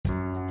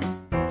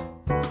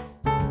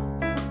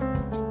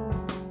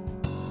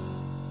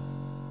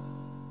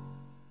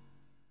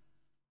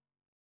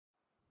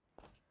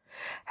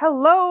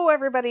Hello,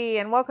 everybody,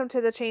 and welcome to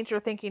the Change Your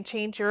Thinking,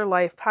 Change Your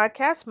Life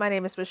podcast. My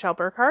name is Michelle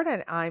Burkhardt,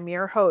 and I'm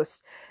your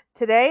host.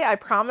 Today, I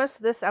promise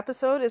this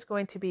episode is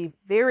going to be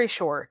very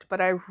short, but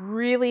I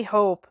really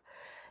hope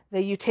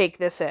that you take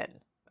this in,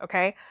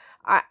 okay?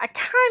 I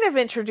kind of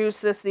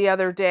introduced this the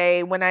other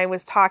day when I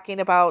was talking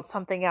about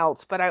something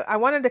else, but I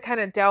wanted to kind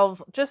of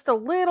delve just a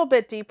little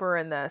bit deeper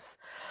in this.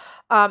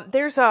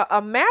 There's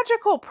a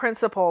magical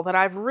principle that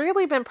I've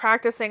really been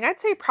practicing,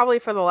 I'd say probably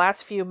for the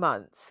last few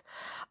months.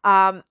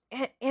 And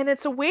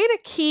it's a way to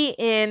key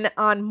in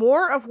on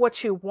more of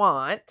what you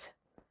want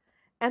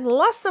and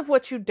less of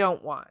what you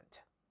don't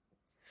want.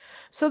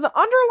 So the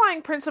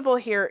underlying principle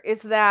here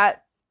is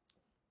that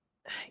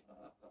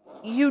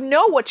you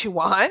know what you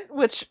want,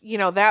 which,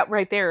 that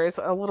right there is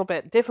a little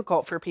bit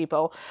difficult for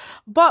people,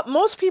 but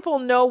most people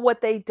know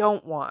what they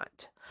don't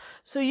want.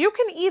 So you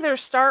can either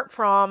start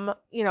from,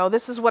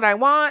 this is what I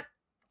want,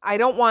 I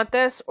don't want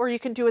this, or you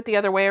can do it the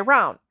other way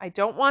around. I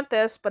don't want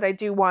this, but I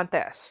do want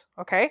this.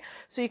 Okay?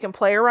 So you can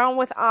play around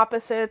with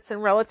opposites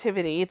and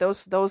relativity,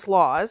 those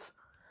laws.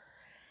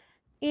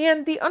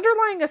 And the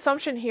underlying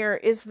assumption here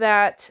is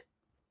that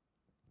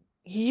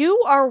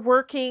you are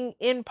working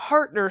in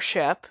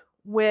partnership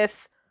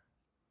with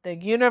the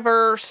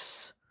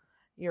universe,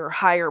 your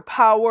higher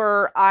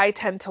power. I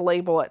tend to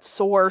label it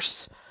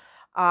source.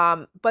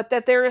 But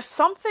that there is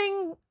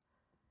something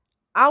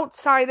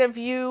outside of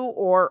you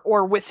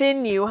or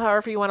within you,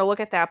 however you want to look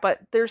at that,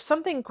 but there's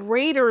something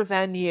greater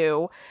than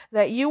you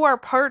that you are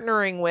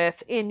partnering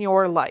with in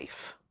your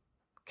life.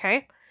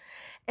 Okay?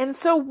 And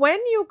so when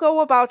you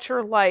go about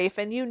your life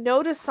and you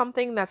notice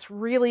something that's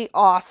really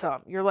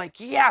awesome, you're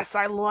like, yes,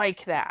 I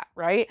like that,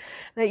 right?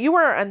 That you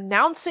are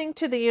announcing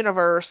to the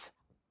universe,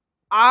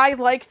 I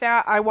like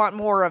that, I want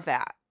more of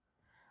that.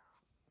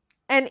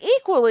 And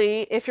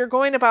equally, if you're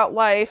going about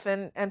life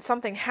and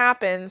something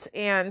happens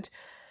and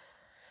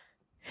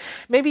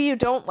maybe you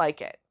don't like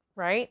it,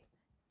 right?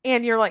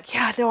 And you're like,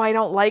 yeah, no, I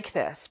don't like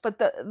this. But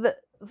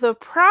the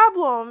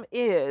problem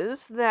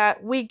is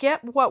that we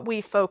get what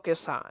we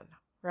focus on,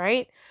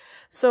 right?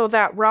 So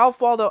that Ralph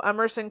Waldo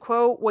Emerson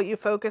quote, what you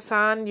focus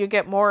on, you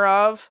get more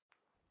of.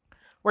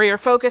 Where your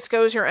focus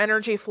goes, your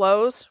energy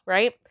flows,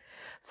 right?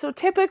 So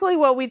typically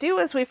what we do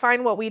is we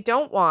find what we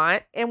don't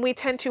want and we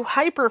tend to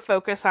hyper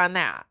focus on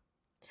that.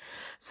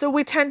 So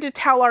we tend to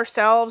tell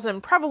ourselves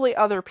and probably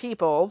other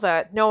people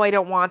that, no, I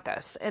don't want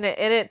this. And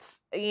it's,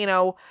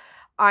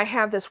 I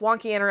had this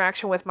wonky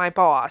interaction with my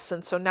boss.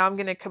 And so now I'm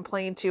going to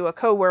complain to a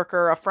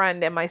coworker, a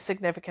friend, and my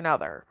significant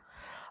other.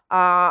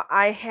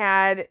 I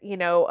had,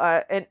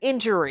 an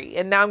injury,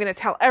 and now I'm going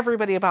to tell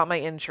everybody about my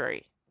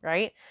injury,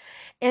 right?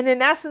 And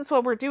in essence,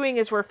 what we're doing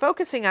is we're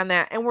focusing on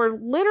that, and we're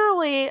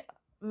literally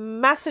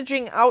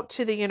messaging out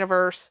to the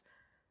universe,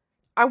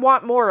 I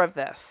want more of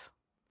this,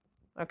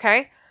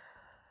 okay?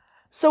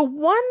 So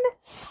one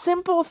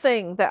simple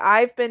thing that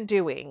I've been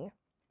doing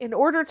in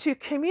order to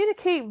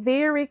communicate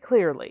very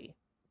clearly,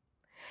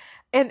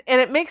 and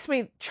it makes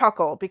me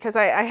chuckle because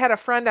I had a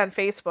friend on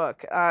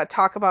Facebook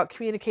talk about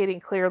communicating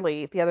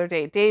clearly the other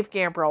day, Dave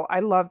Gambrell. I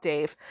love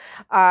Dave.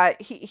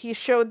 He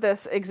showed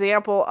this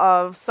example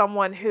of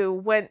someone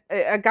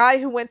a guy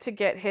who went to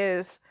get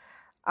his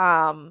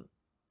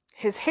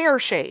hair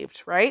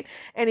shaved, right?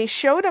 And he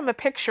showed him a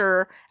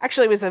picture.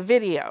 Actually, it was a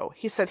video.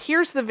 He said,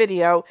 here's the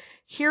video.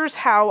 Here's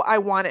how I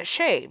want it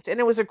shaved. And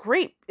it was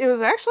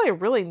actually a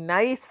really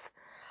nice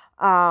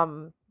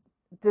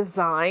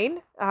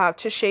design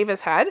to shave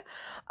his head.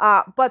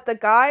 But the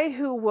guy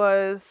who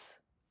was,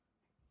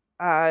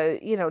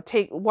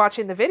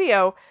 watching the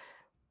video,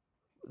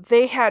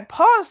 they had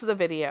paused the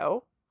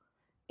video,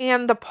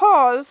 and the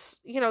pause,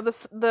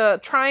 the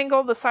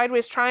triangle, the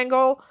sideways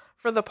triangle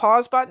for the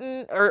pause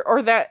button,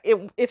 or that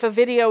if a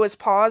video is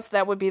paused,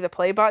 that would be the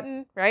play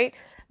button, right?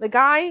 The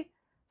guy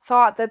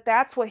thought that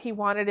that's what he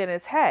wanted in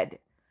his head.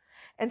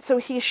 And so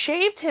he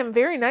shaved him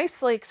very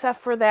nicely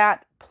except for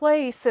that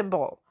play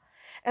symbol.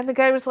 And the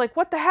guy was like,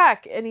 what the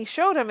heck? And he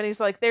showed him and he's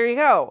like, there you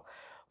go.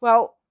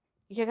 Well,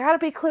 you got to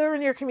be clear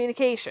in your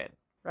communication,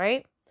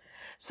 right?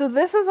 So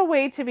this is a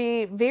way to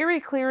be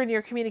very clear in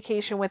your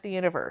communication with the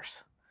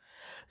universe.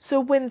 So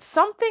when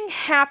something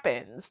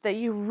happens that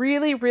you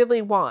really,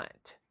 really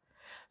want,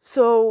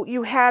 so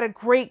you had a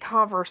great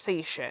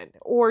conversation,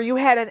 or you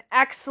had an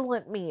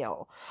excellent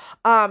meal,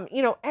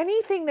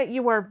 anything that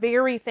you are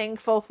very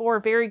thankful for,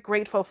 very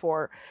grateful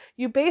for,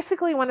 you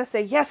basically want to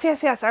say, yes,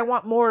 yes, yes, I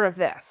want more of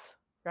this,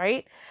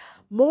 right?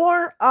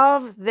 More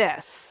of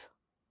this.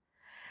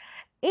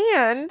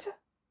 And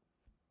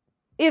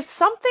if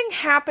something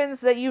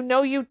happens that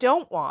you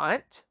don't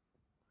want,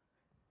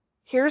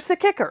 here's the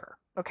kicker,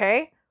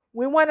 okay?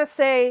 We want to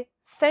say,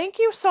 thank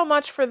you so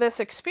much for this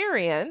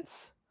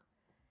experience.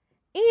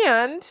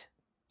 And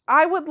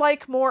I would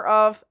like more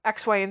of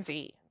X, Y, and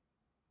Z.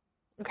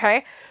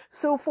 Okay?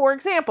 So, for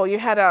example, you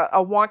had a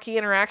wonky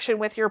interaction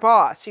with your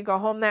boss. You go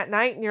home that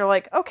night and you're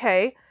like,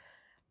 okay,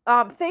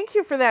 thank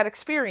you for that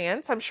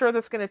experience. I'm sure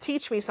that's going to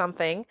teach me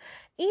something.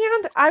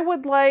 And I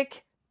would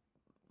like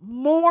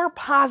more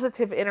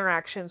positive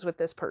interactions with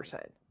this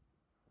person.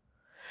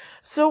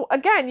 So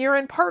again, you're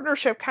in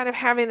partnership kind of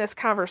having this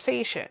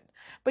conversation,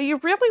 but you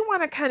really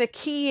want to kind of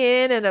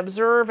key in and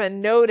observe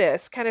and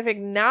notice, kind of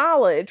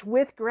acknowledge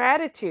with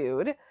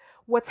gratitude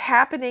what's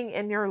happening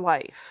in your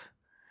life.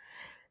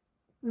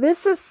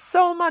 This is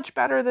so much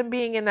better than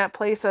being in that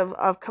place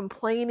of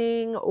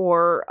complaining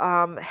or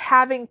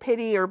having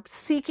pity or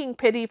seeking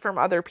pity from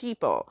other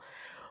people.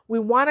 We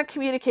want to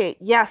communicate,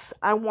 yes,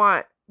 I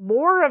want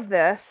more of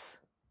this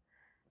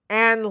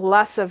and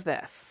less of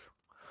this.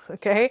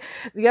 Okay.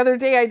 The other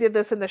day I did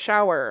this in the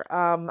shower.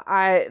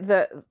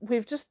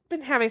 We've just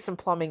been having some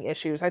plumbing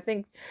issues, I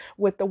think,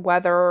 with the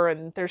weather,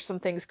 and there's some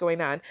things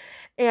going on.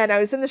 And I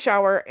was in the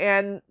shower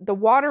and the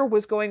water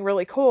was going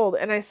really cold.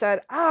 And I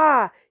said,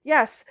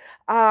 yes,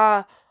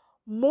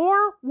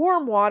 more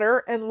warm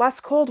water and less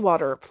cold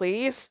water,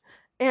 please.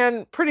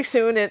 And pretty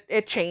soon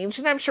it changed,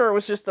 and I'm sure it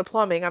was just the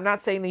plumbing. I'm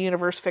not saying the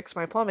universe fixed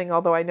my plumbing,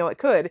 although I know it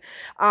could.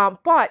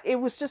 But it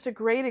was just a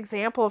great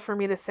example for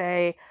me to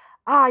say,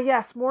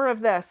 yes, more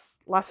of this,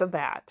 less of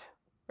that,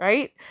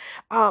 right?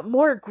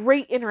 More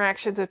great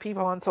interactions with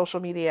people on social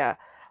media,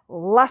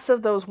 less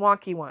of those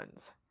wonky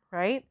ones,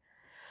 right?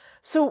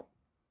 So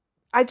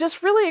I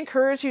just really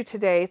encourage you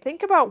today,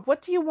 think about,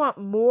 what do you want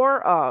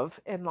more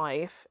of in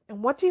life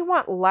and what do you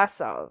want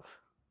less of?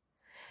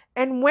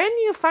 And when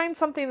you find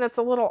something that's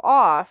a little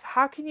off,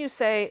 how can you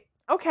say,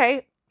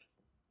 okay,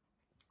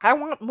 I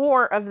want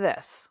more of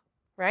this,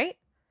 right?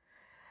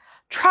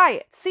 Try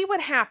it. See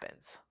what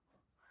happens.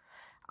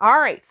 All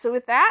right. So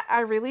with that,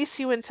 I release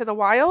you into the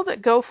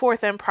wild. Go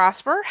forth and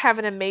prosper. Have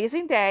an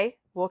amazing day.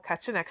 We'll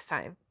catch you next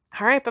time.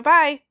 All right.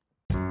 Bye-bye.